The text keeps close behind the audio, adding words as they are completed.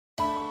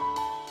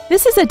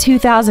This is a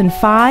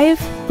 2005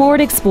 Ford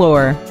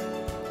Explorer.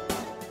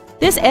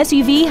 This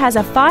SUV has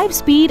a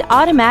 5-speed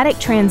automatic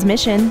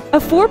transmission, a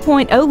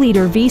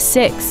 4.0-liter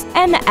V6,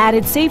 and the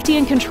added safety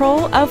and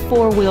control of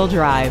 4-wheel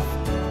drive.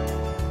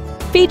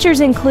 Features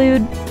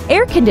include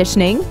air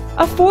conditioning,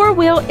 a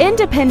 4-wheel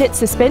independent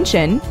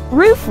suspension,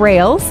 roof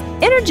rails,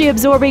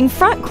 energy-absorbing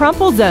front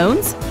crumple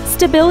zones,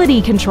 stability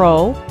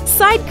control,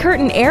 side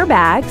curtain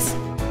airbags,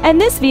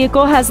 and this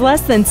vehicle has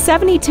less than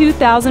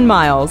 72,000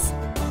 miles.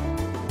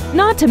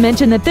 Not to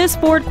mention that this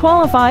Ford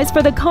qualifies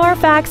for the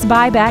Carfax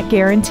buyback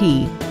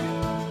guarantee.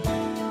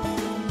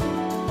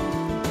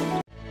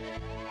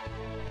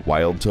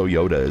 Wilde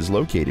Toyota is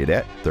located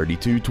at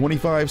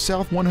 3225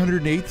 South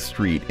 108th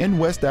Street in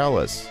West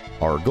Allis.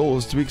 Our goal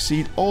is to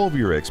exceed all of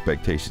your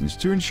expectations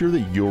to ensure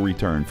that you'll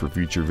return for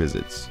future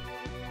visits.